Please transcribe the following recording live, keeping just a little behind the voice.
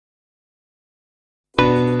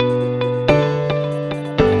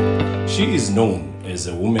She is known as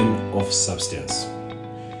a woman of substance,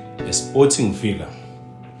 a sporting figure,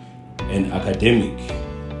 an academic,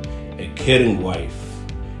 a caring wife,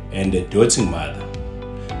 and a doting mother.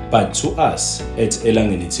 But to us at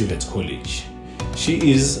ETVET College,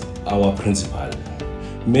 she is our principal,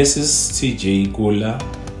 Mrs. T.J. Kula,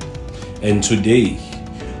 and today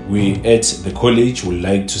we at the college would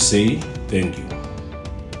like to say thank you.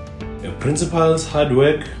 A principal's hard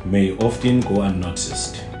work may often go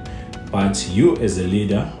unnoticed, but you as a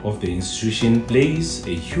leader of the institution plays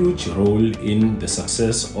a huge role in the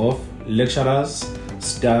success of lecturers,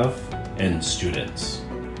 staff, and students.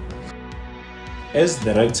 As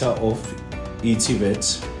Director of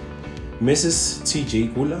ETVET, Mrs. T.J.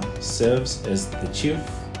 Kula serves as the Chief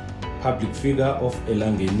Public Figure of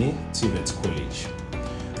ETVET College,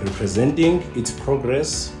 representing its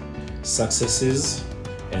progress, successes,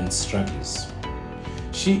 and struggles.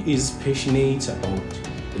 She is passionate about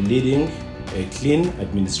leading a clean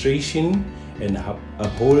administration and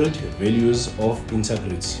uphold values of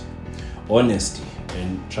integrity, honesty,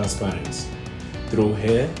 and transparency through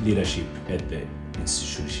her leadership at the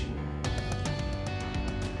institution.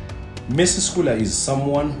 Mrs. Kula is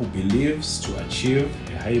someone who believes to achieve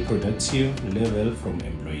a high productive level from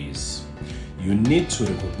employees, you need to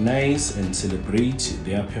recognize and celebrate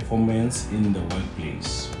their performance in the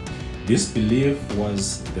workplace. This belief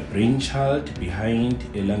was the brainchild behind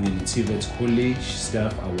ETVET College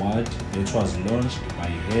Staff Award that was launched by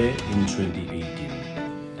her in 2018.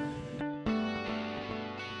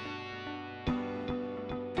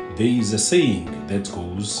 There is a saying that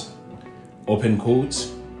goes, open quote,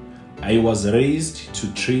 "I was raised to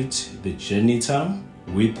treat the janitor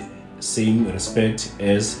with same respect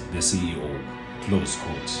as the CEO," close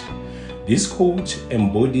quote. This quote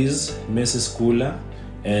embodies Mrs. Kula,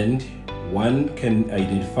 and one can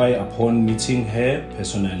identify upon meeting her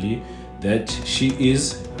personally that she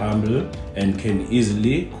is humble and can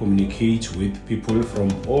easily communicate with people from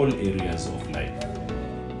all areas of life.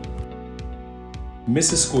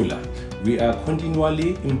 Mrs. Kula, we are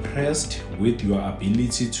continually impressed with your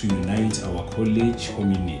ability to unite our college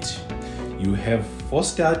community. You have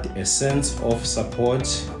fostered a sense of support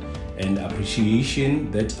and appreciation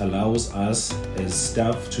that allows us as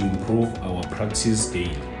staff to improve our practice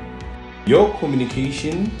daily. Your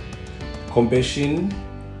communication, compassion,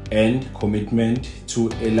 and commitment to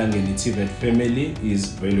ETVET family is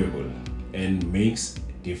valuable and makes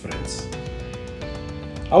a difference.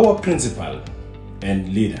 Our principal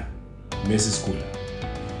and leader, Mrs. Kula,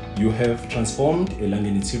 you have transformed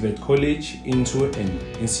ETVET College into an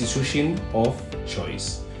institution of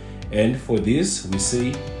choice. And for this, we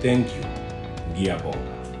say thank you. Ngiyabonga.